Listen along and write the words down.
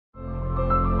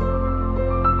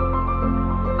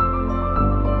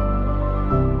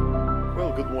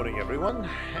everyone,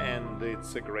 and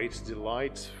it's a great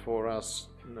delight for us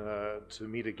to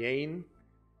meet again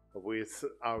with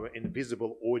our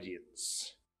invisible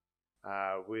audience,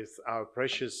 with our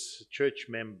precious church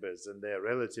members and their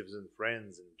relatives and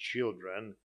friends and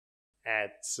children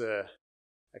at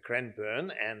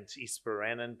Cranbourne and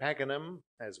Eastbourne and Pakenham,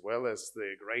 as well as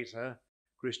the greater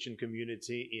Christian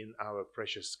community in our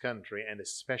precious country, and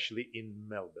especially in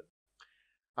Melbourne.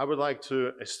 I would like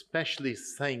to especially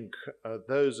thank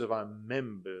those of our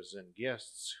members and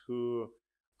guests who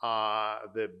are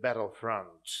the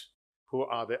battlefront, who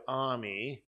are the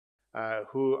army,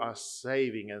 who are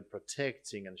saving and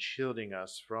protecting and shielding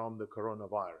us from the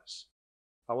coronavirus.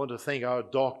 I want to thank our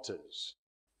doctors,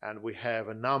 and we have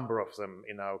a number of them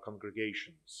in our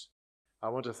congregations. I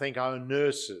want to thank our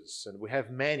nurses, and we have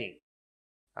many.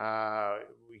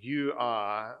 You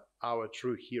are our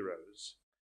true heroes.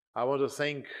 I want to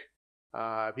thank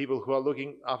people who are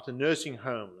looking after nursing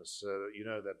homes. You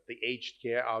know that the aged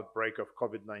care outbreak of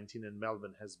COVID-19 in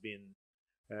Melbourne has been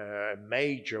a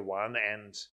major one,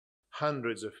 and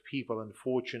hundreds of people,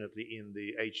 unfortunately, in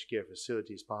the aged care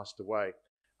facilities passed away.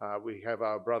 We have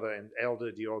our brother and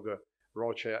elder Diogo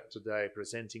Rocha today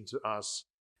presenting to us,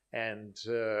 and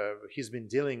he's been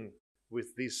dealing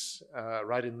with this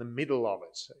right in the middle of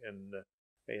it,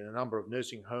 in a number of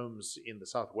nursing homes in the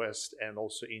southwest and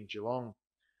also in Geelong,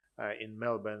 in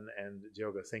Melbourne. And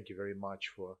Diogo, thank you very much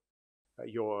for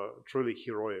your truly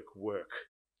heroic work.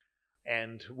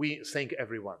 And we thank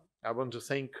everyone. I want to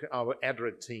thank our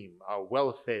ADRA team, our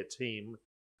welfare team,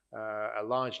 a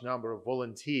large number of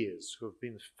volunteers who have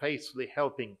been faithfully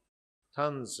helping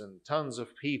tons and tons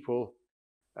of people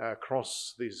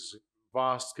across this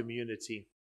vast community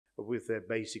with their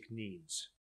basic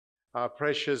needs. Our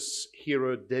precious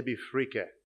hero, Debbie Fricke,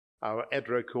 our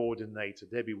ADRA coordinator.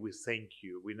 Debbie, we thank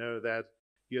you. We know that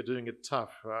you're doing it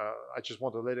tough. I just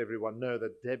want to let everyone know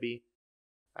that Debbie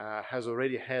has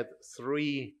already had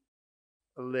 3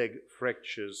 leg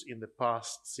fractures in the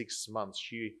past 6 months.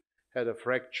 She had a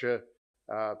fracture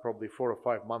probably 4 or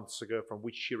 5 months ago, from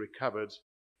which she recovered.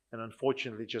 And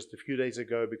unfortunately, just a few days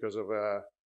ago, because of an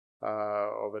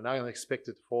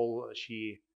unexpected fall,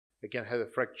 she again had a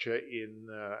fracture in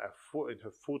her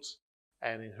foot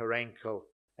and in her ankle,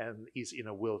 and is in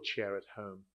a wheelchair at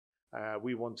home.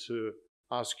 We want to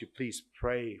ask you, please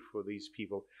pray for these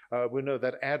people. We know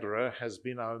that ADRA has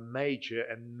been our major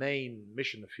and main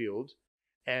mission field,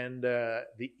 and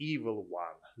the evil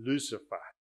one, Lucifer,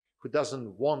 who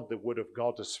doesn't want the word of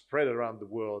God to spread around the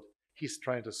world, he's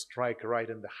trying to strike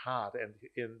right in the heart, and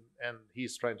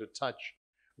he's trying to touch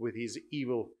with his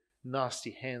evil, nasty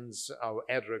hands our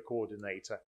ADRA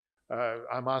coordinator.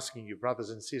 I'm asking you, brothers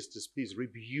and sisters, please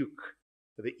rebuke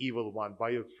the evil one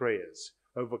by your prayers.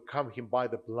 Overcome him by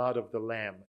the blood of the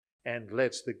Lamb, and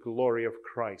let the glory of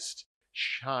Christ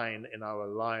shine in our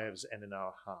lives and in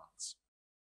our hearts.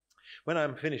 When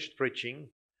I'm finished preaching,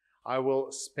 I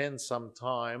will spend some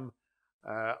time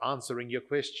answering your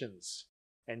questions.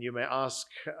 And you may ask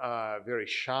very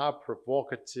sharp,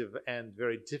 provocative, and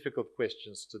very difficult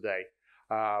questions today.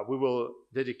 We will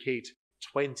dedicate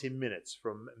 20 minutes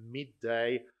from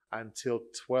midday until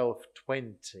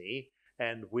 12:20,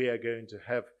 and we are going to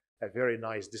have a very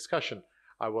nice discussion.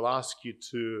 I will ask you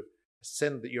to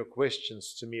send your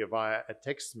questions to me via a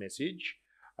text message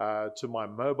to my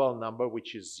mobile number,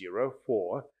 which is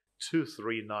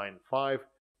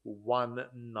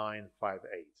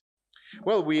 0423951958.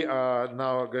 Well, we are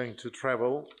now going to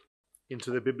travel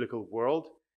into the biblical world.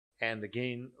 And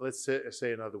again, let's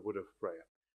say another word of prayer.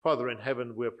 Father in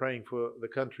heaven, we're praying for the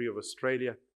country of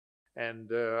Australia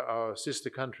and our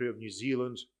sister country of New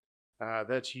Zealand,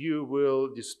 that you will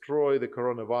destroy the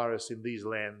coronavirus in these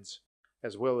lands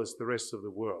as well as the rest of the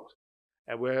world.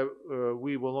 And where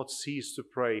we will not cease to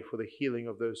pray for the healing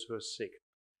of those who are sick,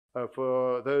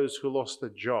 for those who lost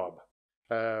their job,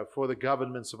 for the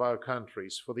governments of our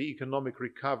countries, for the economic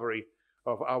recovery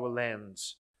of our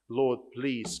lands. Lord,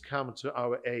 please come to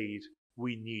our aid.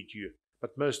 We need you.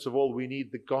 But most of all, we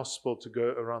need the gospel to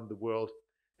go around the world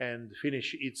and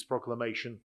finish its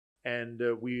proclamation. And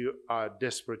we are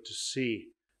desperate to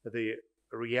see the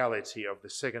reality of the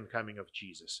second coming of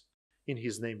Jesus. In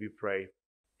his name we pray.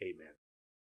 Amen.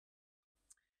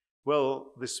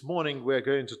 Well, this morning we're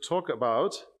going to talk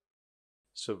about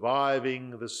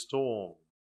surviving the storm.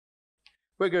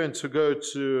 We're going to go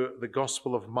to the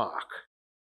Gospel of Mark.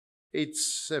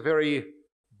 It's a very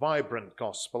vibrant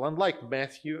gospel. Unlike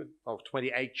Matthew of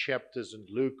 28 chapters and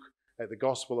Luke, the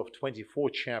Gospel of 24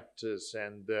 chapters,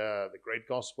 and the great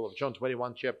Gospel of John,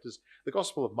 21 chapters, the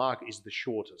Gospel of Mark is the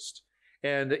shortest.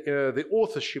 And the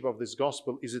authorship of this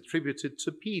Gospel is attributed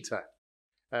to Peter.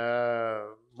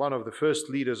 one of the first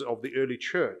leaders of the early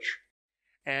church.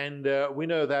 And we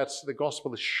know that the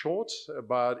gospel is short,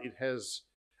 but it has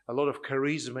a lot of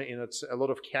charisma in it, a lot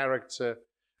of character.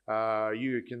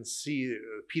 You can see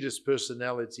Peter's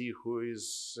personality, who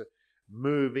is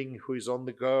moving, who is on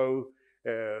the go,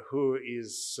 who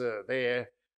is there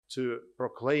to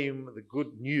proclaim the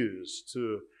good news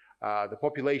to the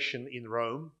population in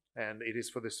Rome. And it is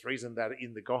for this reason that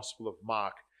in the Gospel of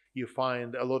Mark, you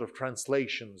find a lot of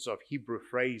translations of Hebrew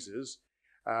phrases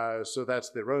so that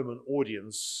the Roman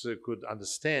audience could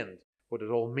understand what it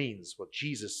all means, what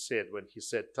Jesus said when he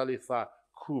said, Talitha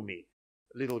kumi,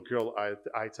 little girl,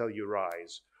 I tell you,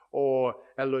 rise. Or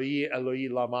Eloi, Eloi,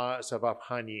 lama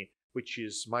sabachthani, which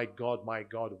is, my God,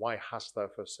 why hast thou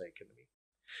forsaken me?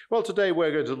 Well, today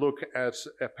we're going to look at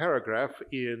a paragraph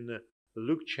in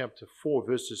Luke chapter 4,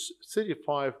 verses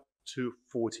 35 to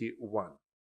 41.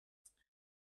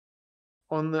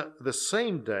 On the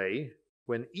same day,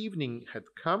 when evening had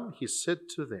come, he said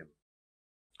to them,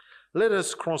 let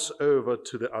us cross over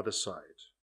to the other side.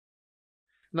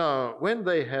 Now, when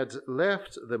they had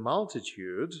left the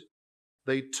multitude,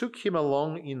 they took him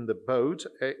along in the boat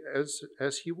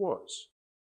as he was.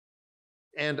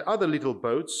 And other little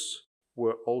boats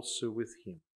were also with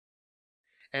him.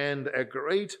 And a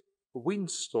great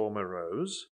windstorm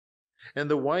arose,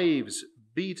 and the waves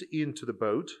beat into the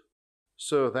boat,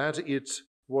 so that it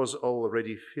was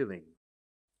already filling.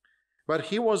 But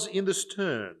he was in the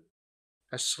stern,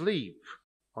 asleep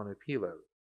on a pillow.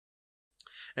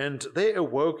 And they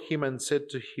awoke him and said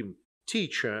to him,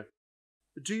 Teacher,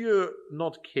 do you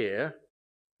not care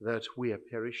that we are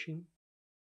perishing?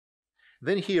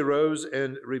 Then he arose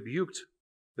and rebuked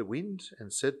the wind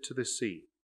and said to the sea,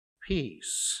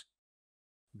 Peace,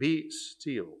 be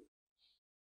still.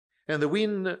 And the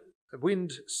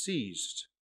wind ceased,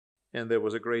 and there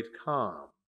was a great calm.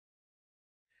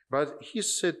 But he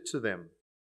said to them,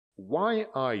 Why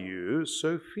are you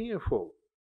so fearful?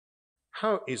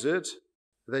 How is it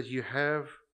that you have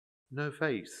no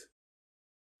faith?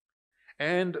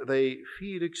 And they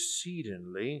feared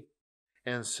exceedingly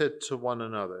and said to one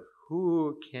another,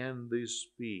 Who can this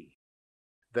be,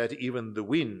 that even the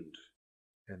wind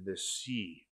and the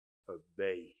sea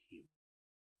obey him?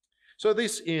 So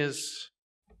this is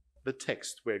the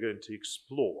text we're going to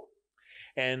explore.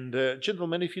 And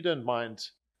gentlemen, if you don't mind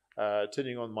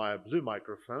turning on my blue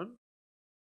microphone,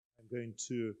 I'm going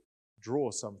to draw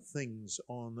some things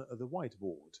on the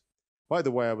whiteboard. By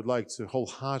the way, I would like to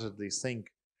wholeheartedly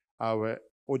thank our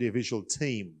audiovisual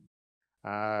team,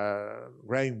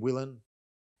 Graham Willen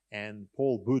and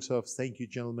Paul Butov. Thank you,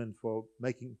 gentlemen, for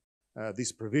making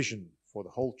this provision for the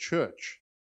whole church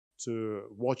to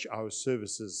watch our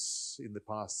services in the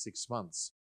past 6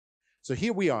 months. So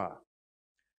here we are.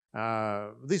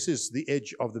 This is the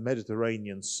edge of the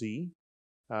Mediterranean Sea,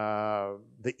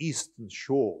 the eastern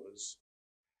shores.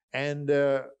 And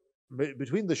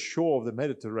between the shore of the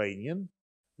Mediterranean,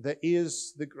 there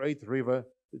is the great river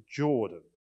Jordan.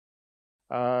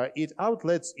 It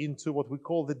outlets into what we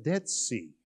call the Dead Sea.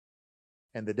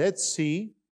 And the Dead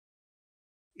Sea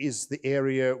is the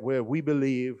area where we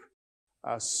believe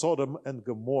Sodom and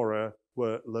Gomorrah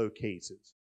were located.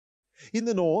 In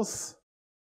the north,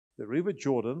 the river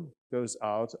Jordan goes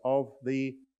out of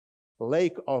the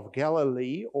Lake of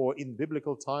Galilee, or in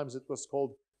biblical times it was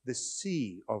called the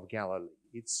Sea of Galilee.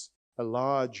 It's a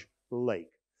large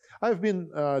lake. I've been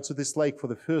to this lake for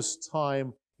the first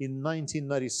time in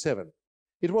 1997.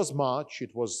 It was March,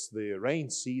 it was the rain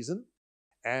season,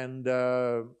 and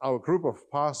our group of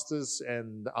pastors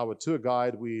and our tour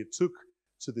guide, we took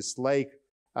to this lake.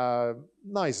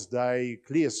 Nice day,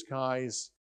 clear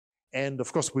skies, and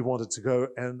of course we wanted to go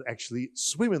and actually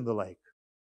swim in the lake.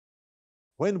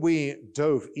 When we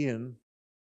dove in,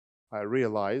 I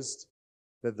realized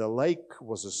that the lake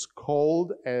was as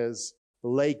cold as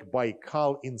Lake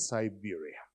Baikal in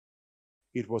Siberia.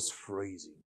 It was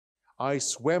freezing. I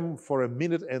swam for a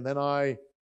minute and then I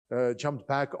jumped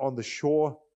back on the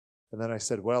shore, and then I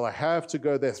said, well, I have to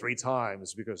go there 3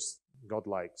 times because God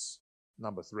likes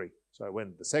number 3. So I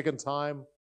went the second time,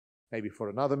 maybe for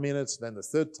another minute, then the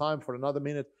third time for another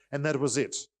minute, and that was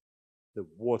it. The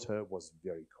water was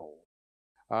very cold.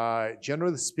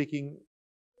 Generally speaking,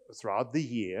 throughout the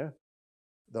year,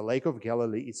 the Lake of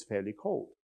Galilee is fairly cold.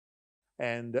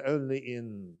 And only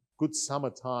in good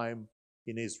summertime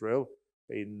in Israel,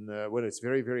 when it's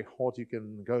very, very hot, you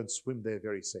can go and swim there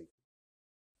very safely.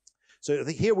 So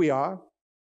here we are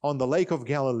on the Lake of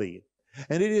Galilee.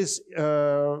 And it is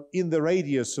in the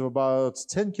radius of about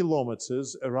 10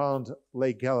 kilometers around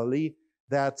Lake Galilee,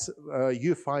 that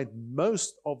you find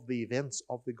most of the events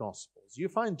of the Gospels. You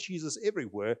find Jesus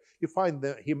everywhere. You find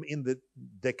him in the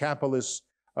Decapolis,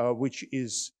 which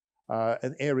is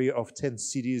an area of 10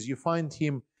 cities. You find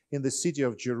him in the city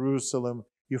of Jerusalem.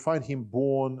 You find him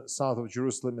born south of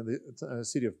Jerusalem in the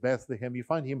city of Bethlehem. You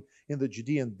find him in the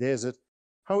Judean desert.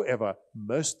 However,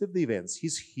 most of the events,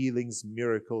 his healings,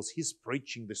 miracles, his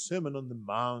preaching, the Sermon on the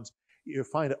Mount, you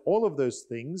find all of those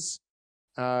things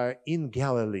in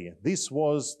Galilee. This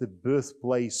was the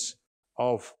birthplace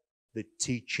of the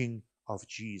teaching of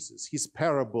Jesus. His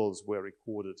parables were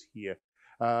recorded here.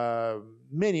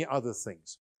 Many other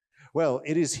things. Well,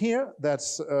 it is here that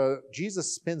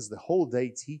Jesus spends the whole day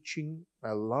teaching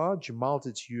a large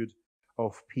multitude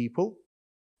of people.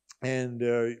 And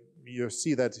you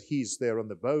see that he's there on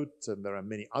the boat, and there are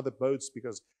many other boats,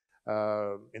 because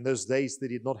in those days they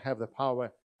did not have the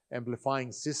power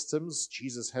amplifying systems.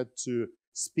 Jesus had to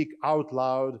speak out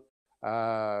loud.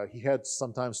 He had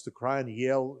sometimes to cry and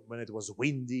yell when it was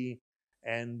windy,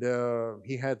 and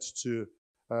he had to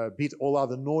beat all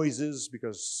other noises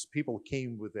because people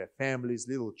came with their families,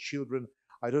 little children.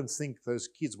 I don't think those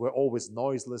kids were always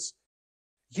noiseless.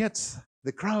 Yet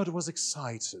the crowd was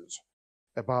excited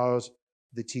about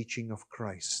the teaching of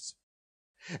Christ.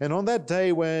 And on that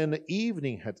day when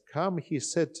evening had come, he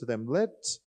said to them,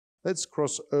 let's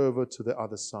cross over to the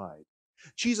other side.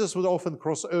 Jesus would often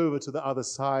cross over to the other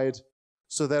side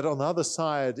so that on the other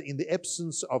side, in the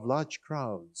absence of large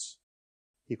crowds,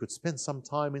 he could spend some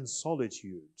time in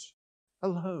solitude,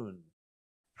 alone,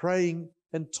 praying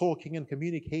and talking and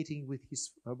communicating with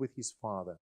his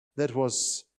Father. That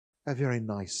was a very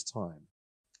nice time.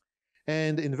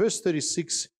 And in verse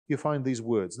 36, you find these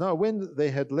words. Now, when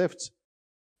they had left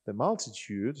the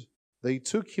multitude, they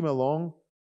took him along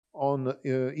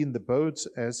in the boat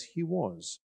as he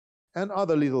was, and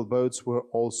other little boats were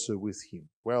also with him.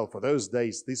 Well, for those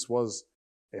days, this was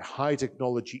a high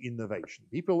technology innovation.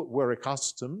 People were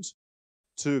accustomed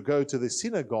to go to the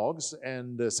synagogues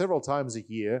and several times a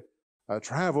year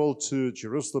travel to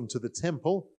Jerusalem, to the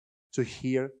temple, to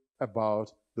hear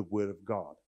about the Word of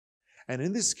God. And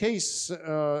in this case,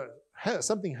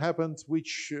 something happened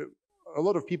which a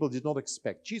lot of people did not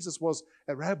expect. Jesus was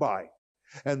a rabbi,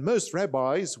 and most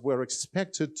rabbis were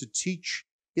expected to teach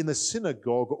in the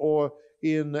synagogue or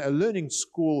in a learning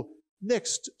school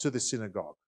next to the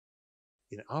synagogue.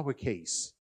 In our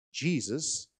case,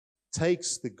 Jesus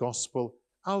takes the gospel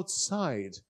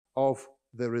outside of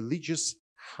the religious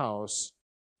house,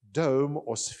 dome,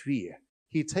 or sphere.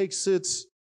 He takes it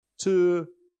to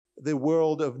the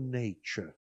world of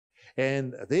nature.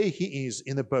 And there he is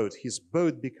in a boat. His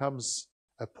boat becomes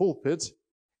a pulpit,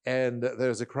 and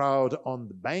there's a crowd on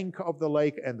the bank of the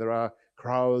lake, and there are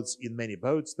crowds in many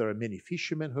boats. There are many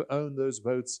fishermen who own those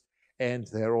boats, and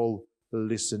they're all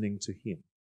listening to him.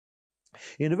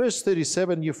 In verse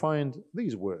 37, you find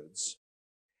these words.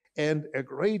 And a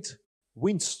great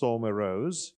windstorm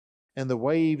arose, and the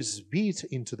waves beat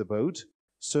into the boat,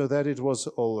 so that it was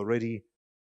already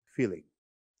filling.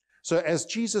 So as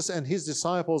Jesus and his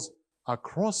disciples are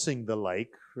crossing the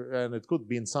lake, and it could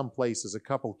be in some places a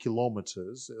couple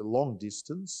kilometers, a long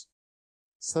distance,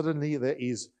 suddenly there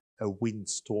is a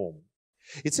windstorm.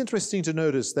 It's interesting to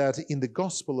notice that in the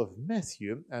Gospel of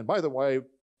Matthew, and by the way,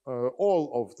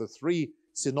 all of the three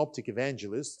synoptic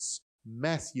evangelists,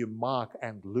 Matthew, Mark,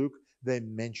 and Luke, they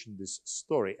mention this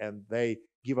story, and they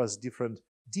give us different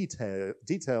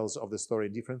details of the story,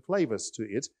 different flavors to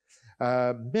it.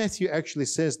 Matthew actually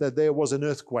says that there was an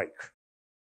earthquake.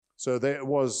 So there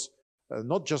was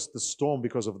not just the storm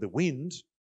because of the wind.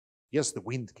 Yes, the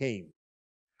wind came,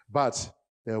 but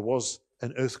there was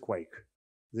an earthquake.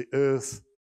 The earth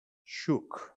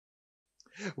shook.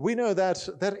 We know that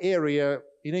that area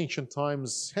in ancient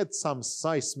times had some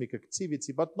seismic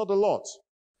activity, but not a lot.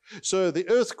 So the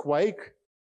earthquake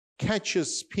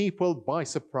catches people by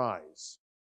surprise.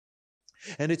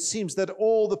 And it seems that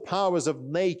all the powers of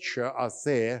nature are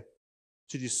there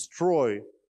to destroy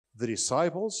the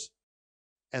disciples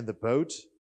and the boat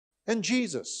and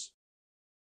Jesus.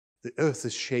 The earth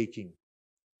is shaking.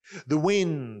 The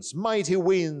winds, mighty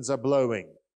winds, are blowing.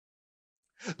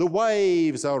 The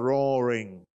waves are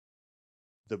roaring.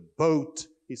 The boat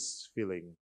is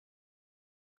filling.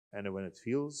 And when it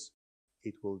fills,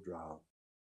 it will drown.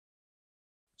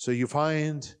 So you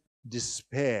find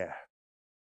despair,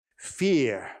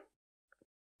 fear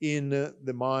in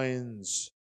the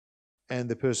minds and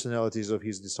the personalities of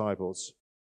his disciples.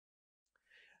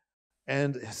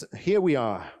 And here we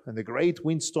are, and the great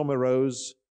windstorm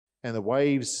arose, and the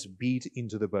waves beat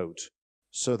into the boat,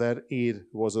 so that it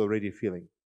was already filling.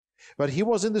 But he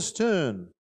was in the stern,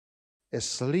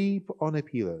 asleep on a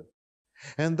pillow.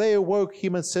 And they awoke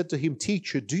him and said to him,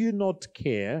 Teacher, do you not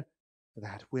care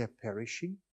that we are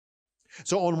perishing?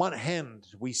 So on one hand,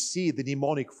 we see the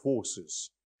demonic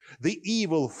forces, the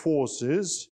evil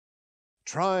forces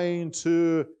trying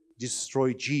to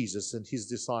destroy Jesus and his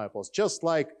disciples, just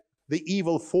like the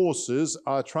evil forces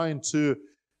are trying to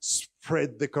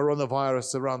spread the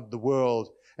coronavirus around the world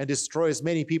and destroy as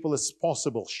many people as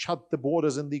possible, shut the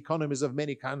borders and the economies of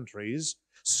many countries,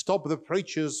 stop the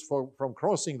preachers from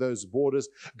crossing those borders,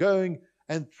 going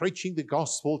and preaching the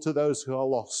gospel to those who are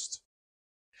lost.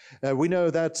 We know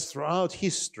that throughout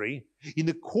history, in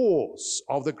the course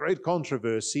of the great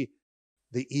controversy,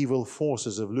 the evil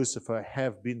forces of Lucifer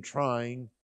have been trying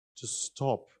to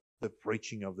stop the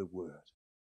preaching of the word.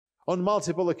 On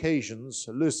multiple occasions,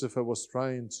 Lucifer was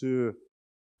trying to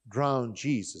drown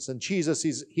Jesus, and Jesus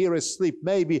is here asleep.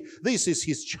 Maybe this is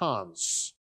his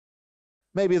chance.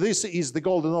 Maybe this is the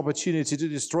golden opportunity to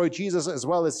destroy Jesus as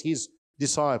well as his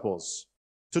disciples,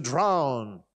 to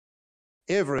drown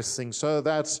everything so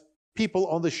that people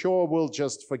on the shore will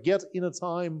just forget in a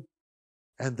time,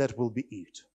 and that will be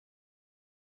it.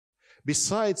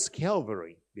 Besides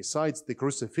Calvary, besides the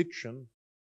crucifixion,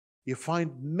 you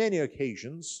find many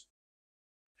occasions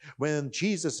when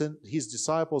Jesus and his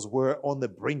disciples were on the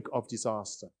brink of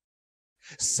disaster,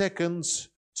 seconds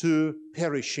to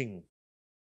perishing.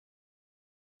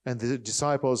 And the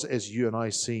disciples, as you and I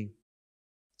see,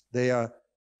 they are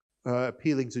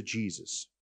appealing to Jesus.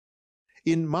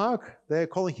 In Mark, they're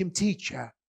calling him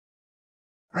teacher,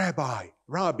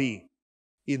 rabbi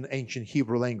in ancient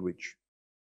Hebrew language.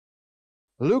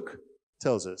 Luke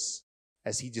tells us,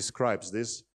 as he describes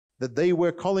this, that they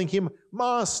were calling him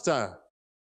master.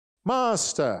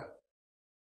 Master.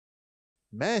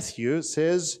 Matthew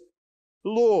says,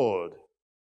 Lord.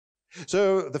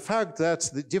 So the fact that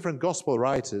the different gospel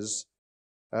writers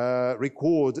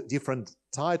record different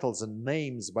titles and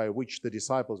names by which the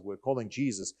disciples were calling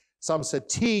Jesus. Some said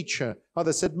teacher,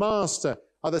 others said master,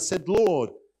 others said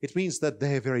Lord. It means that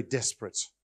they're very desperate.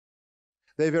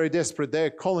 They're very desperate. They're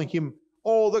calling him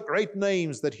all the great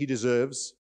names that he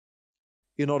deserves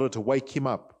in order to wake him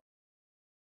up.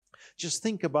 Just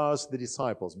think about the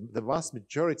disciples. The vast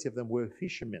majority of them were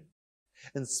fishermen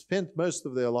and spent most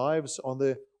of their lives on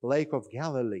the Lake of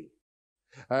Galilee.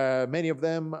 Many of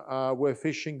them were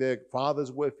fishing. Their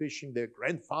fathers were fishing. Their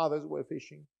grandfathers were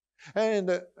fishing.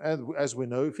 And as we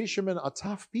know, fishermen are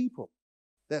tough people.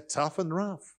 They're tough and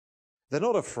rough. They're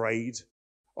not afraid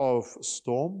of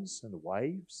storms and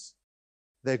waves.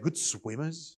 They're good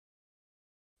swimmers.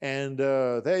 And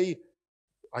they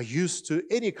are used to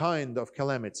any kind of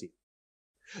calamity.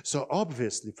 So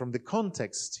obviously, from the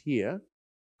context here,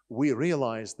 we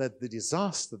realize that the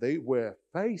disaster they were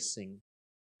facing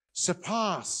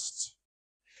surpassed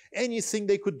anything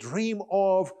they could dream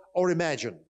of or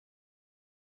imagine.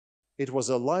 It was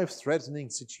a life-threatening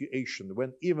situation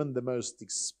when even the most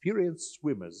experienced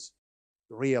swimmers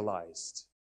realized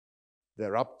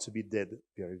they're up to be dead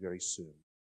very, very soon.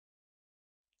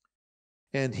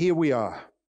 And here we are,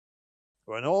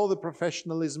 when all the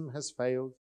professionalism has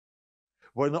failed,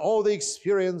 when all the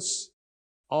experience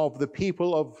of the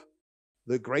people of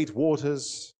the great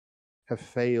waters have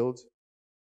failed,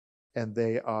 and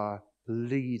they are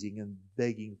pleading and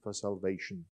begging for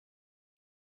salvation.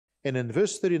 And in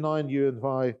verse 39, you and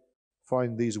I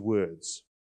find these words.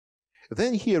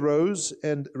 Then he arose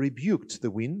and rebuked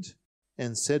the wind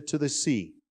and said to the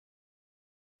sea,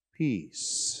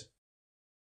 Peace,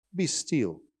 be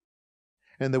still.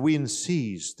 And the wind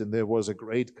ceased, and there was a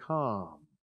great calm.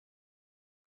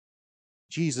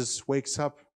 Jesus wakes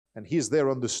up, and he's there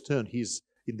on the stern. He's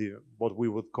in the what we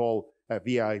would call a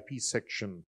VIP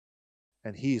section.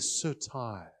 And he is so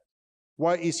tired.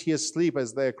 Why is he asleep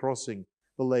as they're crossing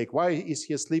the lake? Why is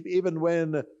he asleep even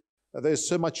when there's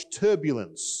so much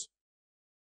turbulence?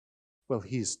 Well,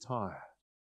 he is tired.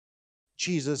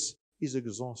 Jesus is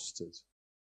exhausted.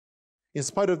 In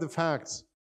spite of the fact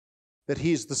that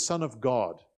he is the Son of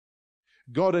God,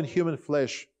 God in human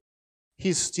flesh,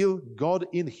 he's still God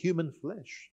in human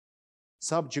flesh,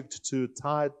 subject to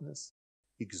tiredness,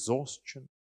 exhaustion,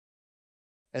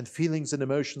 and feelings and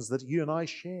emotions that you and I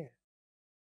share.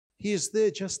 He is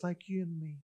there just like you and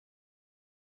me.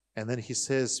 And then he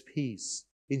says, peace.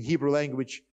 In Hebrew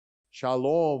language,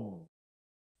 shalom,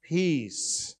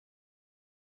 peace,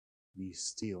 be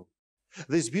still.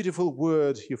 This beautiful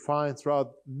word you find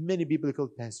throughout many biblical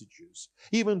passages.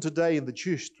 Even today in the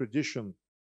Jewish tradition,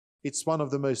 it's one of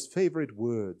the most favorite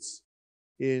words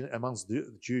amongst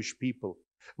the Jewish people.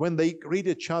 When they greet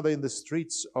each other in the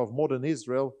streets of modern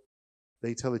Israel,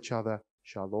 they tell each other,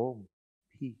 shalom,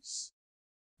 peace.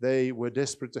 They were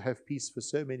desperate to have peace for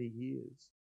so many years.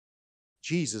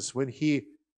 Jesus, when he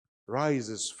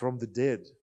rises from the dead,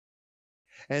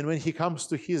 and when he comes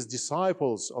to his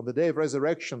disciples on the day of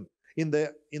resurrection in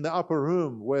the upper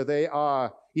room where they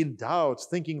are in doubt,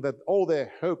 thinking that all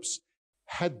their hopes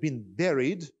had been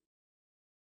buried,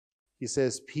 he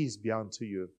says, peace be unto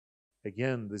you.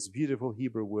 Again, this beautiful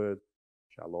Hebrew word,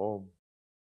 shalom.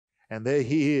 And there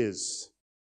he is,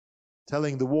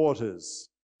 telling the waters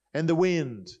and the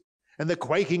wind and the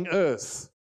quaking earth,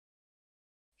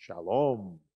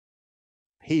 shalom,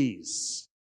 peace,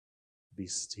 be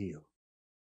still.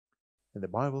 And the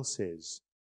Bible says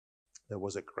there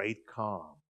was a great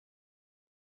calm.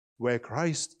 Where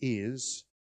Christ is,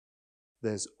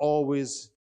 there's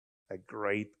always a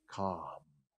great calm.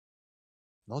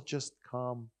 Not just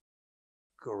calm,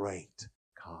 great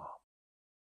calm.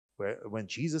 When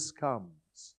Jesus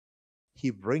comes, he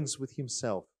brings with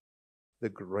himself the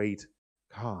great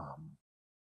calm.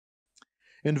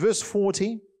 In verse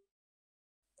 40,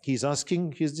 he's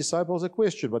asking his disciples a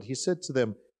question, but he said to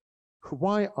them,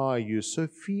 why are you so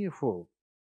fearful?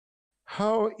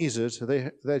 How is it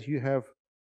that you have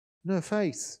no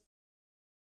faith?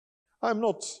 I'm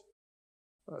not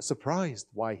surprised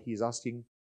why he's asking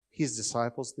his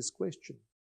disciples this question.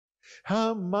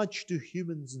 How much do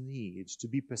humans need to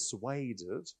be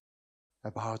persuaded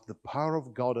about the power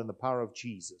of God and the power of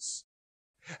Jesus?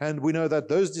 And we know that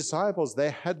those disciples,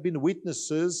 they had been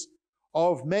witnesses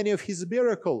of many of his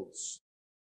miracles.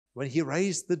 When he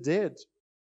raised the dead,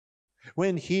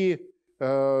 when he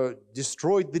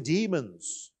destroyed the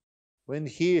demons, when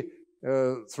he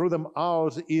threw them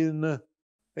out in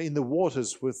the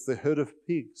waters with the herd of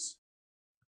pigs.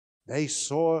 They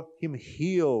saw him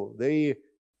heal the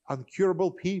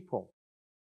incurable people,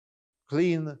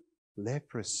 clean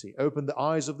leprosy, open the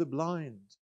eyes of the blind.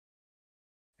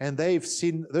 And they've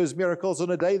seen those miracles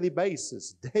on a daily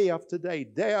basis, day after day,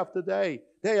 day after day,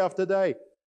 day after day.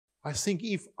 I think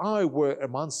if I were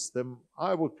amongst them,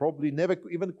 I would probably never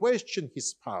even question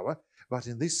his power. But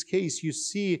in this case, you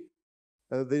see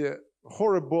the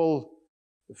horrible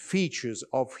features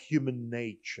of human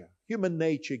nature. Human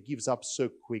nature gives up so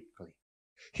quickly.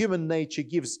 Human nature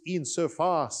gives in so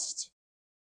fast.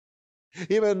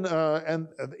 Even, and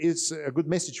it's a good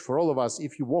message for all of us,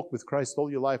 if you walk with Christ all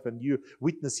your life and you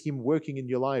witness him working in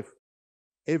your life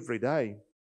every day,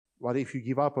 but if you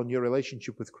give up on your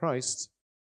relationship with Christ,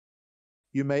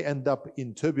 you may end up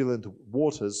in turbulent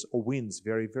waters or winds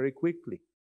very, very quickly.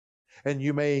 And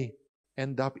you may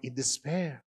end up in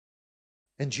despair.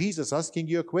 And Jesus asking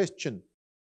you a question,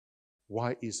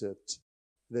 why is it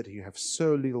that you have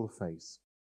so little faith?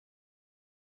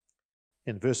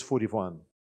 In verse 41,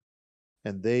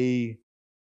 and they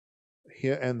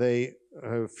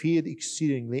feared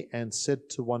exceedingly and said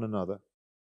to one another,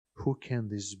 who can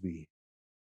this be,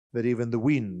 that even the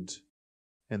wind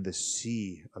and the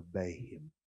sea obey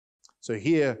him? So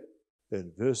here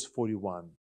in verse 41,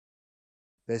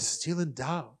 they're still in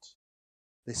doubt.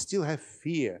 They still have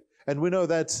fear. And we know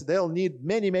that they'll need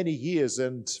many, many years.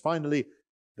 And finally,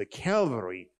 the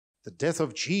Calvary, the death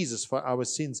of Jesus for our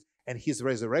sins and his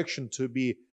resurrection, to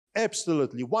be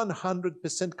absolutely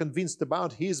 100% convinced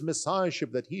about his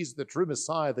messiahship, that he is the true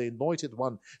Messiah, the anointed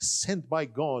one, sent by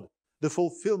God, the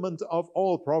fulfillment of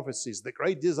all prophecies, the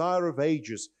great desire of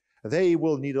ages. They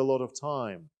will need a lot of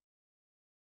time.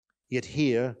 Yet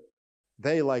here,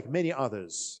 they, like many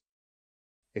others,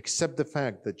 accept the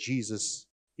fact that Jesus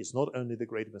is not only the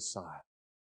great Messiah,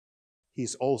 he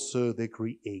is also the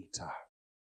Creator.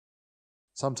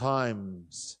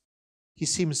 Sometimes he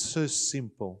seems so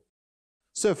simple,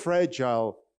 so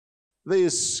fragile.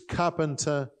 This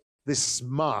carpenter, this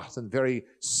smart and very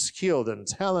skilled and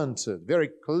talented,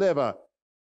 very clever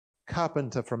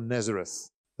carpenter from Nazareth,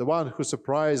 the one who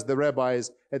surprised the rabbis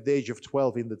at the age of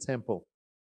 12 in the temple.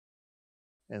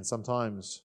 And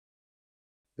sometimes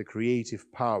the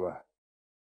creative power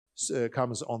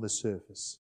comes on the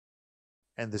surface.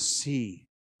 And the sea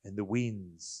and the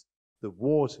winds, the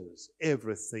waters,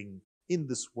 everything in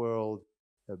this world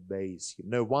obeys him.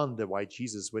 No wonder why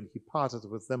Jesus, when he parted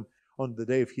with them on the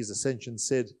day of his ascension,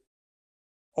 said,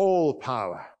 all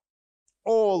power,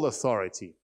 all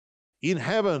authority in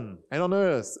heaven and on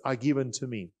earth are given to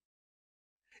me.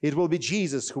 It will be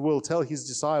Jesus who will tell his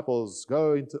disciples,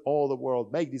 go into all the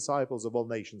world, make disciples of all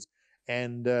nations,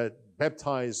 and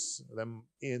baptize them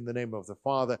in the name of the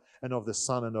Father and of the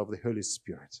Son and of the Holy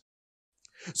Spirit.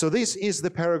 So this is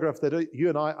the paragraph that you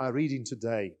and I are reading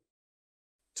today,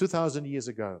 2,000 years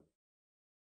ago.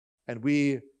 And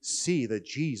we see that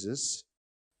Jesus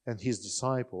and his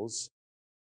disciples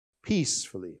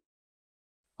peacefully,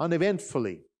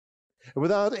 uneventfully,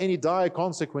 without any dire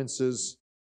consequences,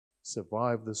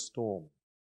 survived the storm.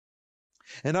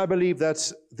 And I believe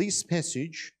that this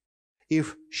message,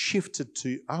 if shifted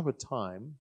to our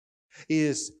time,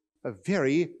 is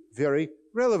very, very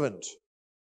relevant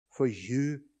for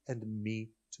you and me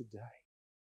today.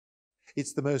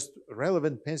 It's the most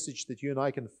relevant message that you and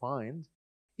I can find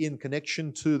in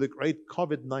connection to the great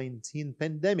COVID-19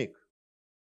 pandemic.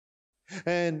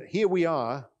 And here we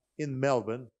are in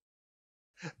Melbourne,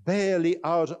 barely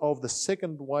out of the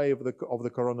second wave of the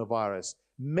coronavirus.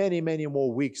 Many, many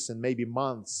more weeks and maybe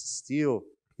months still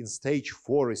in stage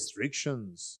 4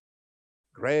 restrictions,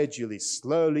 gradually,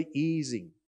 slowly easing.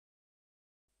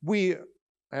 We,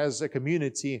 as a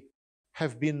community,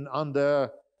 have been under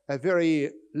a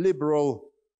very liberal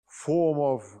form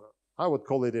of, I would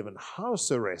call it even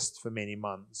house arrest for many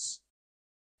months.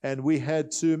 And we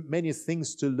had many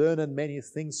things to learn and many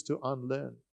things to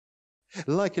unlearn.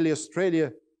 Luckily,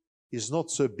 Australia is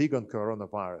not so big on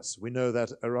coronavirus. We know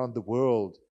that around the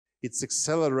world, it's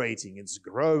accelerating, it's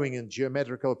growing in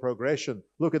geometrical progression.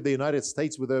 Look at the United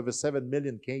States with over 7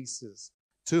 million cases.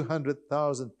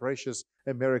 200,000 precious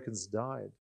Americans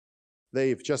died.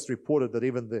 They've just reported that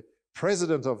even the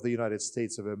President of the United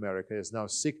States of America is now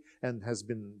sick and has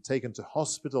been taken to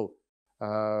hospital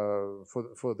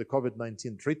for the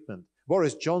COVID-19 treatment.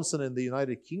 Boris Johnson in the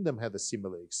United Kingdom had a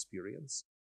similar experience.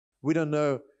 We don't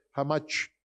know how much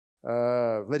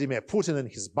Vladimir Putin and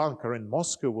his bunker in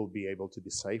Moscow will be able to be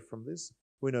safe from this.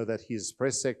 We know that his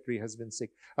press secretary has been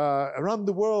sick. Around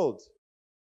the world,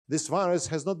 this virus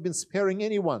has not been sparing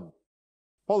anyone.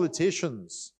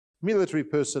 Politicians, military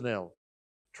personnel,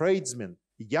 tradesmen,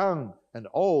 young and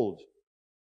old.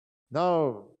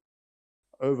 Now,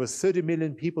 over 30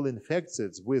 million people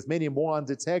infected, with many more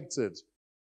undetected.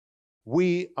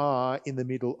 We are in the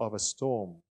middle of a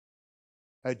storm.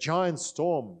 A giant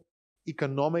storm,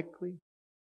 economically,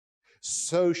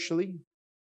 socially,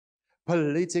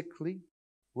 politically.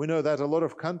 We know that a lot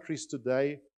of countries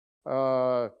today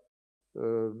are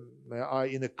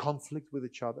in a conflict with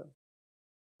each other.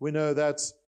 We know that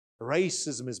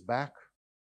racism is back.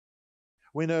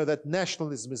 We know that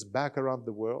nationalism is back around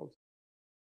the world.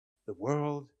 The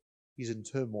world is in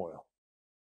turmoil.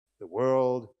 The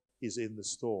world is in the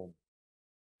storm.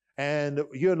 And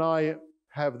you and I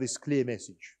have this clear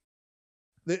message.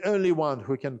 The only one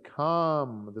who can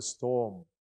calm the storm,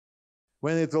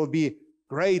 when it will be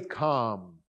great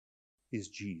calm, is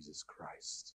Jesus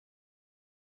Christ.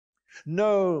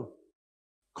 No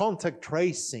contact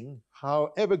tracing,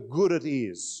 however good it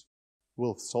is,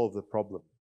 will solve the problem.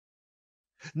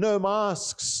 No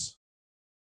masks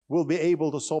will be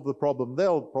able to solve the problem.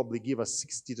 They'll probably give us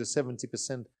 60 to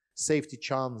 70% safety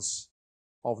chance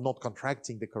of not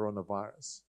contracting the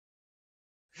coronavirus.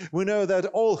 We know that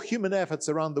all human efforts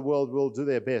around the world will do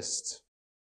their best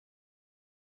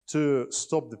to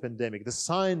stop the pandemic. The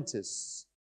scientists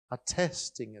are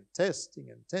testing and testing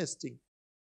and testing,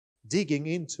 digging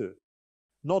into,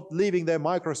 not leaving their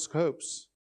microscopes,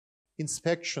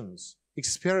 inspections,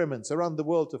 experiments around the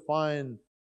world to find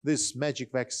this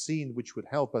magic vaccine which would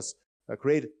help us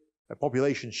create a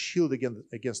population shield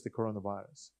against the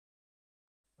coronavirus.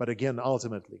 But again,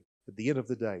 ultimately, at the end of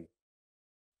the day,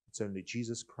 it's only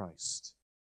Jesus Christ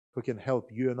who can help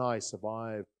you and I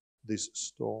survive this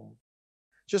storm.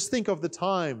 Just think of the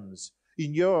times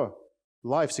in your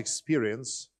life's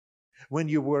experience when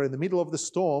you were in the middle of the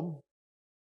storm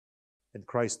and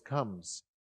Christ comes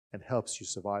and helps you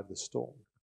survive the storm.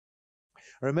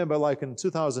 I remember, like in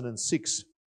 2006,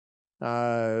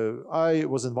 I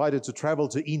was invited to travel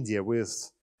to India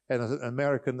with an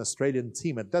American-Australian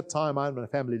team. At that time, I and my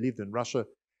family lived in Russia,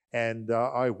 and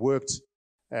I worked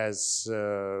as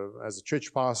a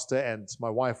church pastor, and my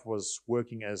wife was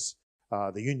working as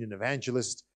the union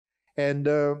evangelist. And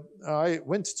I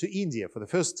went to India for the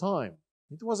first time.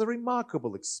 It was a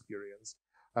remarkable experience.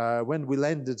 When we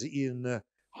landed in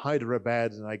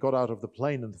Hyderabad and I got out of the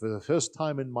plane, and for the first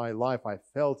time in my life I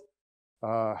felt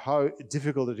how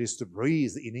difficult it is to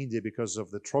breathe in India because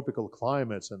of the tropical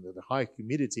climate and the high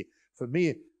humidity. For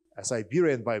me, a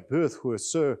Siberian by birth who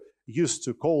is so used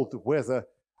to cold weather,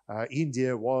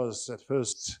 India was at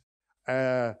first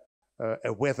a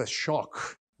weather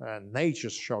shock, a nature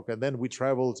shock. And then we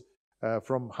traveled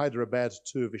from Hyderabad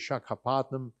to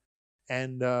Visakhapatnam,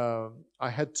 and I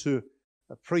had to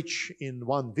preach in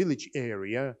one village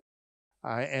area,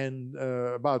 and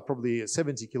about probably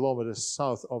 70 kilometers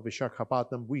south of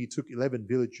Visakhapatnam. We took 11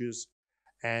 villages,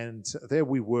 and there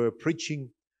we were preaching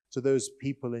to those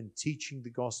people and teaching the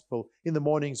gospel. In the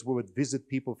mornings, we would visit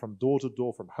people from door to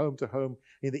door, from home to home.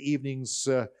 In the evenings,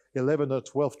 11 or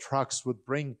 12 trucks would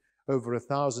bring over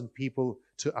 1,000 people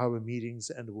to our meetings,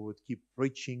 and we would keep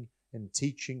preaching and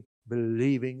teaching,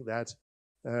 believing that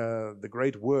the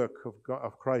great work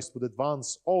of Christ would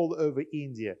advance all over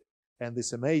India, and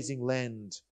this amazing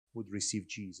land would receive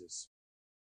Jesus.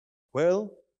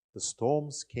 Well, the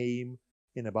storms came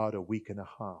in about a week and a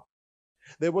half.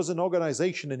 There was an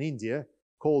organization in India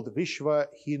called Vishwa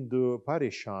Hindu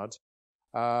Parishad,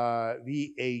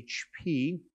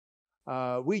 VHP,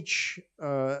 which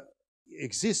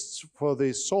exists for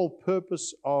the sole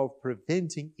purpose of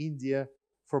preventing India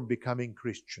from becoming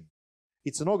Christian.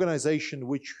 It's an organization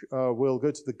which will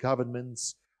go to the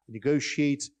governments,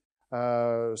 negotiate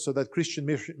so that Christian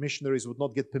missionaries would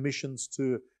not get permissions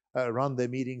to run their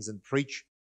meetings and preach.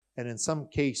 And in some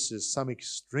cases, some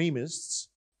extremists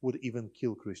would even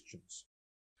kill Christians.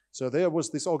 So there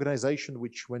was this organization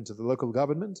which went to the local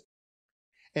government,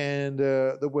 and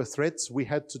there were threats. We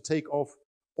had to take off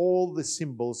all the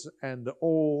symbols and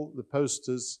all the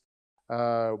posters.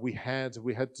 We had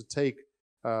to take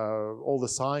all the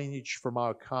signage from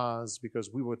our cars because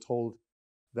we were told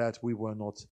that we were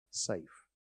not safe.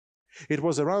 It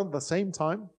was around the same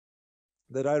time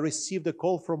that I received a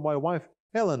call from my wife,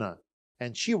 Helena,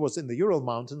 and she was in the Ural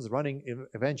Mountains running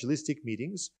evangelistic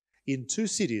meetings in two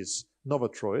cities,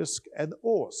 Novotroitsk and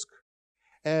Orsk.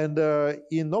 And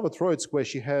in Novotroitsk, where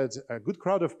she had a good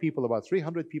crowd of people, about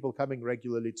 300 people coming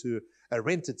regularly to a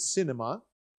rented cinema,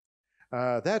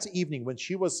 that evening when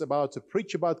she was about to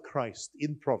preach about Christ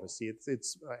in prophecy,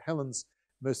 it's Helen's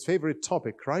most favorite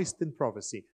topic, Christ in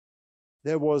prophecy,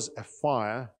 there was a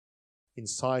fire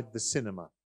inside the cinema.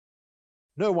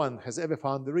 No one has ever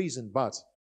found the reason, but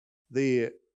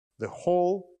the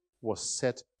hall was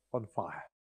set on fire.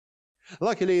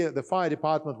 Luckily, the fire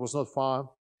department was not far,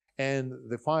 and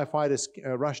the firefighters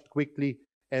rushed quickly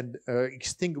and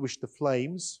extinguished the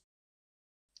flames.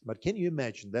 But can you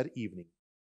imagine that evening?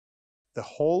 The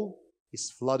hall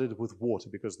is flooded with water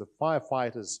because the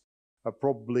firefighters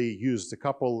probably used a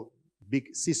couple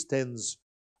big cisterns,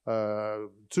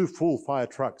 2 full fire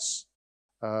trucks,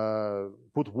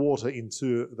 put water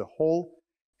into the hall,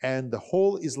 and the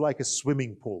hall is like a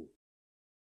swimming pool.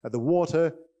 The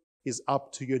water is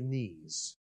up to your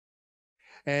knees.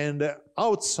 And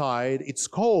outside, it's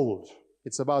cold.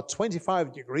 It's about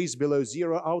 25 degrees below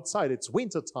zero outside. It's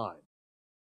winter time.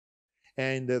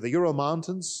 And the Ural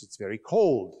Mountains, it's very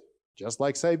cold, just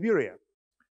like Siberia.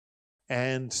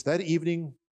 And that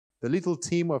evening, the little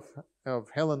team of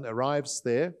Helen arrives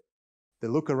there. They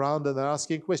look around and they're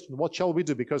asking a question, what shall we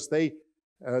do? Because they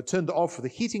turned off the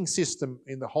heating system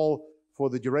in the hall for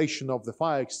the duration of the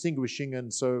fire extinguishing,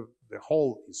 and so the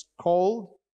hall is cold.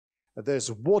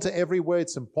 There's water everywhere.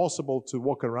 It's impossible to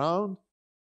walk around.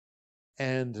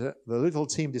 And the little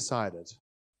team decided,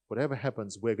 whatever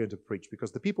happens, we're going to preach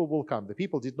because the people will come. The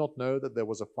people did not know that there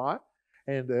was a fire,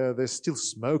 and there's still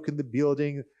smoke in the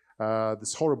building,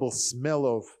 this horrible smell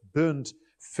of burnt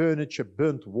furniture,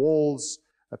 burnt walls,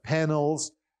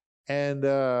 panels. And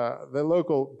the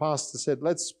local pastor said,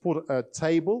 let's put a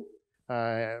table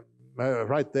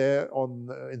right there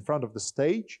in front of the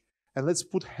stage, and let's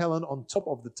put Helen on top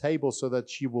of the table so that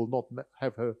she will not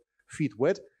have her feet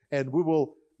wet, and we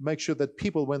will make sure that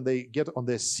people, when they get on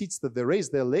their seats, that they raise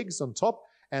their legs on top,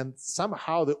 and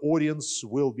somehow the audience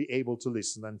will be able to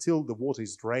listen until the water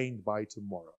is drained by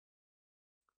tomorrow.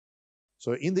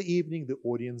 So in the evening, the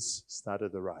audience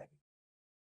started arriving.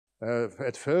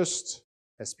 At first,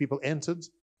 as people entered,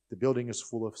 the building is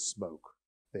full of smoke.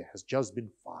 There has just been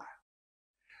fire.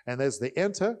 And as they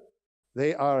enter,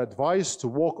 they are advised to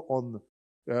walk on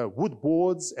wood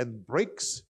boards and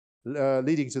bricks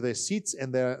leading to their seats,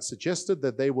 and they're suggested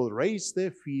that they will raise their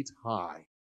feet high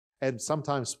and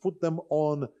sometimes put them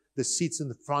on the seats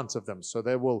in front of them. So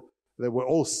they were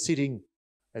all sitting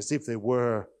as if they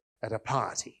were at a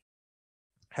party.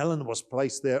 Helen was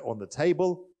placed there on the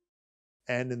table,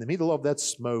 and in the middle of that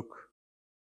smoke,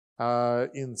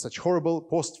 in such horrible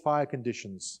post-fire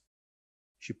conditions,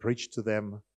 she preached to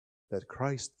them that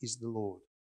Christ is the Lord,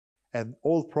 and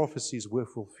all prophecies were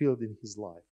fulfilled in his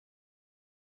life.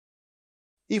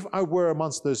 If I were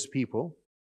amongst those people,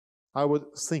 I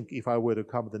would think if I were to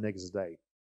come the next day,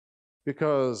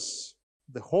 because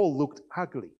the hall looked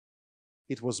ugly.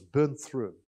 It was burnt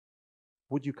through.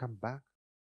 Would you come back?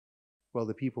 Well,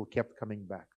 the people kept coming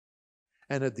back.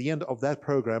 And at the end of that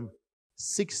program,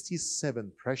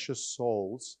 67 precious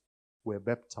souls were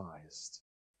baptized.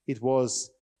 It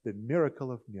was the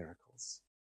miracle of miracles.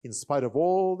 In spite of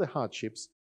all the hardships,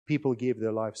 people gave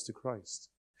their lives to Christ.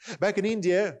 Back in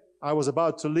India, I was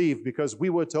about to leave because we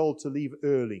were told to leave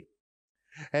early.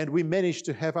 And we managed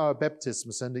to have our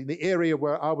baptisms. And in the area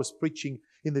where I was preaching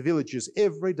in the villages,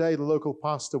 every day the local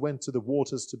pastor went to the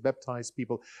waters to baptize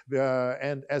people.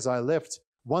 And as I left,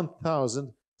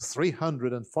 1,000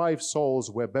 305 souls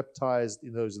were baptized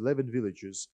in those 11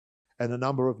 villages, and a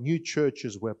number of new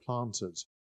churches were planted.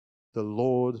 The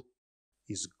Lord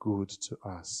is good to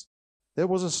us. There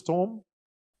was a storm,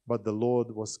 but the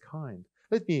Lord was kind.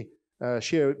 Let me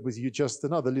share with you just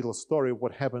another little story of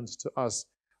what happened to us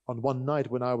on one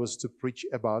night when I was to preach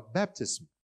about baptism.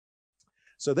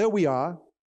 So there we are,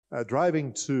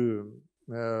 driving to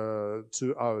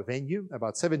our venue,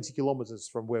 about 70 kilometers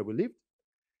from where we lived.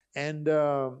 And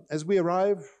as we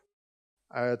arrive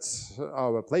at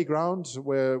our playground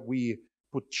where we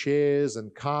put chairs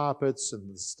and carpets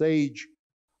and the stage,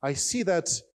 I see that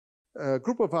a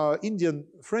group of our Indian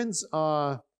friends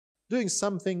are doing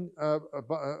something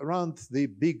around the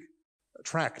big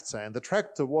tractor. And the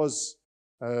tractor was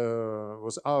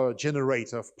our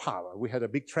generator of power. We had a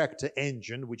big tractor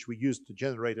engine which we used to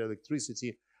generate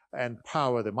electricity and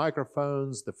power the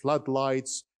microphones, the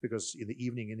floodlights, because in the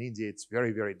evening in India it's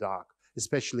very, very dark,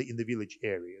 especially in the village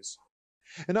areas.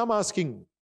 And I'm asking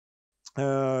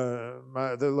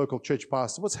the local church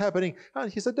pastor, what's happening?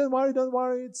 And he said, don't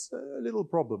worry, it's a little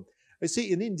problem. You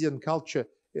see, in Indian culture,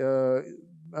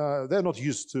 they're not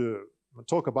used to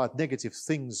talk about negative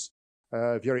things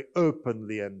very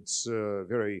openly and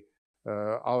very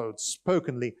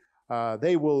outspokenly.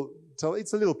 They will tell,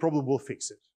 it's a little problem, we'll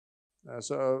fix it.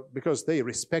 So because they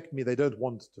respect me, they don't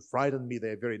want to frighten me,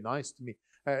 they're very nice to me.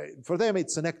 For them,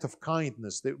 it's an act of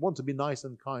kindness. They want to be nice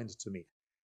and kind to me.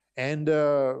 And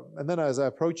then as I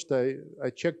approached, I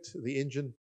checked the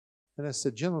engine, and I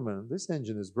said, gentlemen, this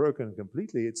engine is broken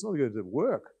completely. It's not going to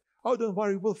work. Oh, don't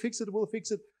worry, we'll fix it, we'll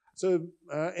fix it. So,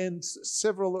 and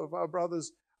several of our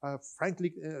brothers are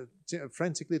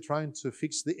frantically trying to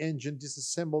fix the engine,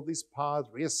 disassemble this part,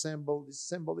 reassemble,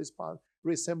 disassemble this part,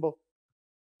 reassemble.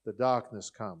 The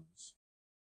darkness comes.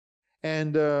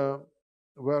 And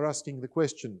we're asking the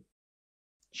question,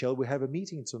 shall we have a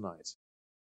meeting tonight?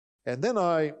 And then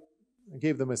I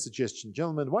gave them a suggestion.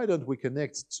 Gentlemen, why don't we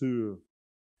connect to,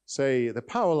 say, the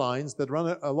power lines that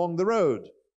run along the road?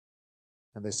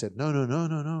 And they said,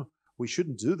 no. We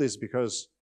shouldn't do this because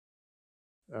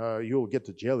you'll get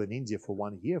to jail in India for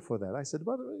 1 year for that. I said,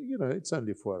 well, it's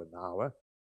only for an hour.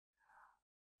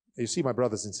 You see, my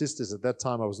brothers and sisters, at that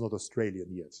time I was not Australian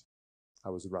yet. I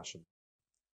was Russian.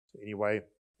 So anyway,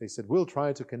 they said, we'll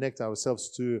try to connect ourselves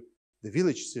to the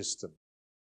village system.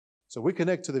 So we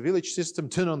connect to the village system,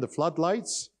 turn on the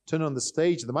floodlights, turn on the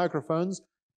stage, the microphones,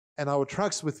 and our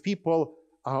trucks with people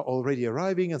are already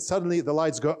arriving, and suddenly the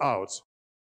lights go out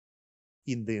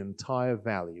in the entire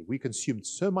valley. We consumed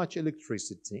so much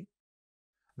electricity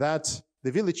that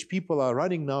the village people are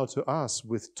running now to us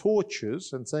with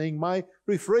torches and saying, my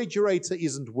refrigerator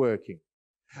isn't working.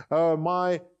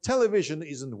 My television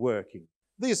isn't working.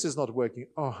 This is not working.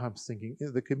 Oh, I'm thinking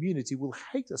the community will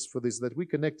hate us for this, that we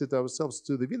connected ourselves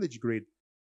to the village grid.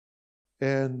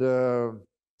 And so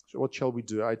what shall we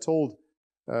do? I told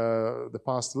the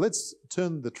pastor, let's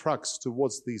turn the trucks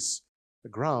towards this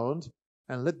ground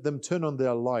and let them turn on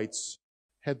their lights,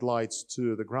 headlights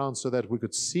to the ground so that we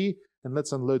could see, and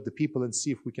let's unload the people and see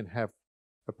if we can have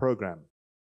a program.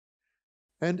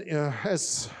 And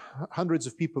as hundreds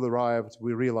of people arrived,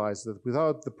 we realized that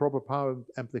without the proper power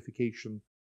amplification,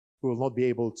 we will not be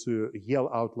able to yell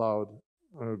out loud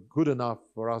good enough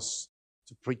for us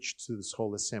to preach to this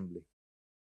whole assembly.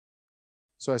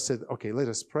 So I said, okay, let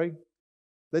us pray.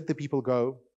 Let the people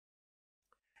go.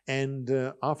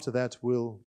 And after that,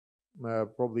 we'll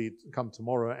probably come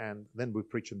tomorrow, and then we'll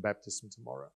preach on baptism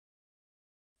tomorrow.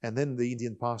 And then the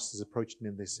Indian pastors approached me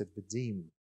and they said, Vadim,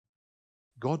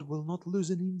 God will not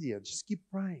lose in India. Just keep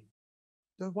praying.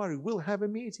 Don't worry, we'll have a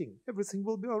meeting. Everything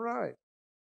will be all right.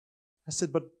 I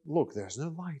said, but look, there's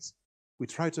no light. We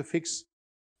tried to fix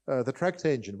the tractor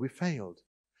engine. We failed.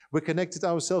 We connected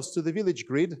ourselves to the village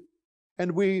grid,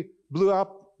 and we blew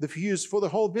up the fuse for the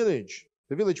whole village.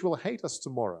 The village will hate us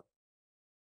tomorrow.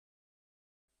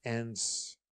 And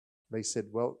they said,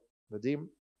 well, Vadim,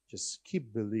 just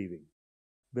keep believing.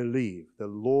 Believe the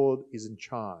Lord is in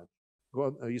charge.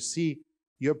 God, you see,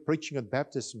 you're preaching on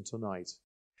baptism tonight.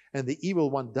 And the evil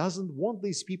one doesn't want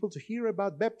these people to hear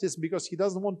about baptism because he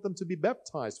doesn't want them to be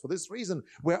baptized. For this reason,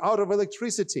 we're out of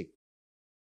electricity.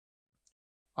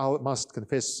 I must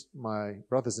confess, my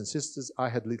brothers and sisters, I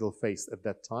had little faith at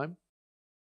that time.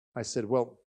 I said,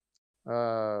 well,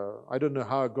 I don't know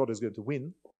how God is going to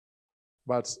win,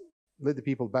 but let the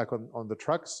people back on the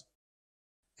trucks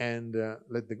and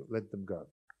let them go.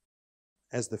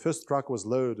 As the first truck was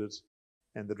loaded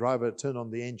and the driver turned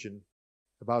on the engine,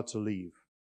 about to leave,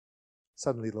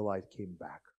 suddenly the light came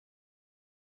back.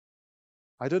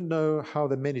 I don't know how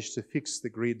they managed to fix the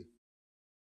grid.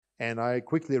 And I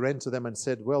quickly ran to them and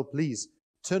said, well, please,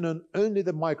 turn on only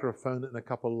the microphone and a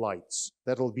couple lights.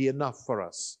 That'll be enough for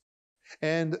us.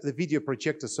 And the video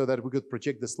projector so that we could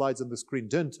project the slides on the screen.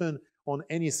 Don't turn on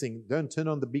anything. Don't turn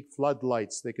on the big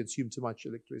floodlights. They consume too much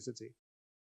electricity.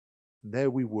 And there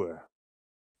we were,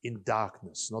 in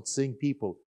darkness, not seeing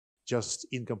people, just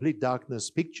in complete darkness,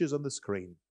 pictures on the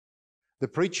screen. The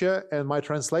preacher and my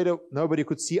translator, nobody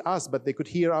could see us, but they could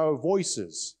hear our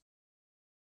voices.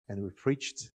 And we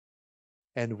preached,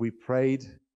 and we prayed,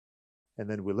 and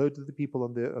then we loaded the people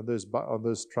on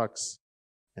those trucks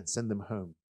and sent them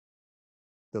home.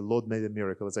 The Lord made a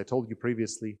miracle. As I told you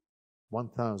previously,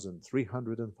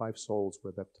 1,305 souls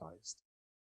were baptized.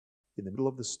 In the middle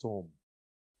of the storm,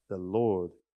 the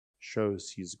Lord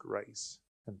shows His grace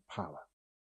and power.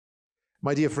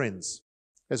 My dear friends,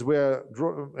 as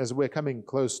we're coming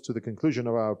close to the conclusion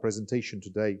of our presentation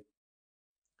today,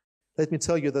 let me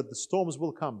tell you that the storms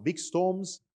will come. Big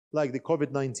storms like the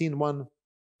COVID-19 one,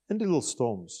 and little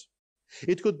storms.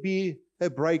 It could be a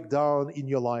breakdown in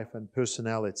your life and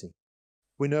personality.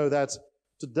 We know that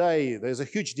today there's a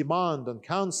huge demand on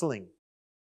counseling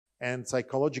and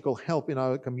psychological help in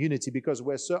our community because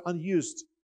we're so unused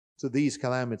to these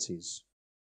calamities.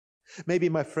 Maybe,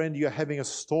 my friend, you're having a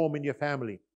storm in your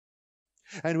family.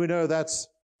 And we know that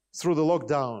through the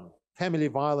lockdown, family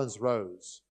violence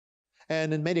rose.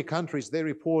 And in many countries, they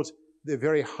report the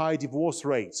very high divorce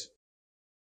rate.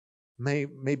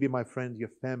 Maybe, my friend, your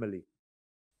family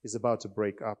is about to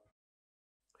break up.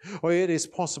 Or it is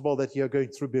possible that you're going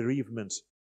through bereavement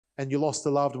and you lost a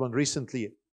loved one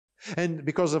recently. And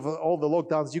because of all the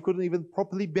lockdowns, you couldn't even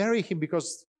properly bury him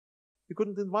because you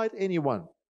couldn't invite anyone.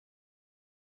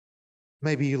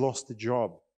 Maybe you lost a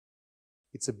job.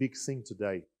 It's a big thing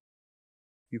today.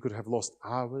 You could have lost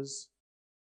hours.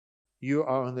 You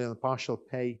are on partial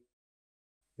pay.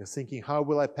 You're thinking, how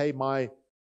will I pay my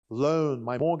loan,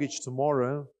 my mortgage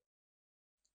tomorrow?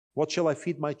 What shall I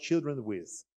feed my children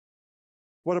with?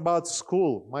 What about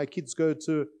school? My kids go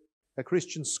to a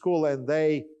Christian school and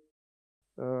I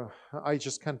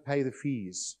just can't pay the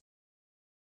fees.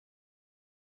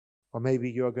 Or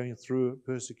maybe you are going through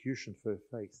persecution for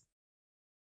faith.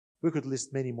 We could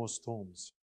list many more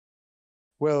storms.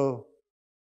 Well,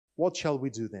 what shall we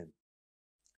do then?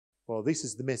 Well, this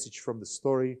is the message from the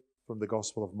story from the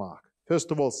Gospel of Mark.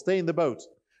 First of all, stay in the boat.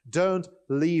 Don't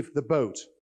leave the boat.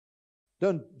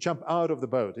 Don't jump out of the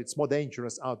boat. It's more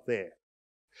dangerous out there.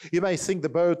 You may think the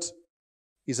boat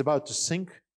is about to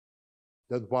sink.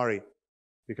 Don't worry,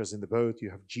 because in the boat you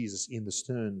have Jesus in the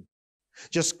stern.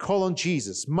 Just call on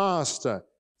Jesus, Master,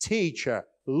 Teacher,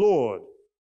 Lord.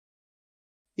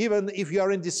 Even if you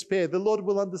are in despair, the Lord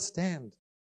will understand.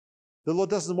 The Lord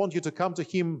doesn't want you to come to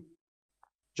Him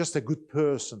just a good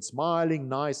person, smiling,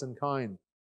 nice and kind.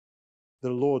 The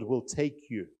Lord will take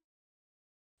you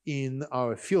in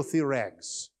our filthy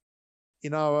rags,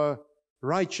 in our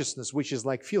righteousness, which is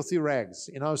like filthy rags,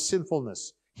 in our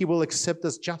sinfulness. He will accept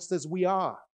us just as we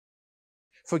are,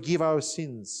 forgive our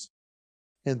sins,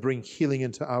 and bring healing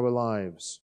into our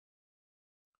lives.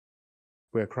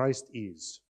 Where Christ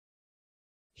is,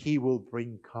 He will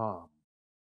bring calm,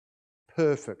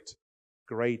 perfect,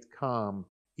 great calm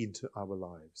into our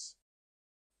lives.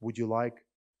 Would you like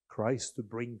Christ to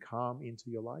bring calm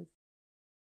into your life?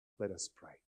 Let us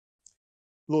pray.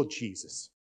 Lord Jesus,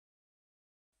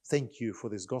 thank you for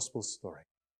this gospel story.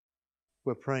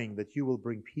 We're praying that you will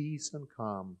bring peace and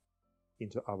calm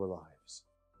into our lives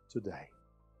today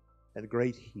and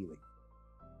great healing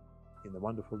in the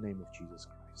wonderful name of Jesus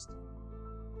Christ.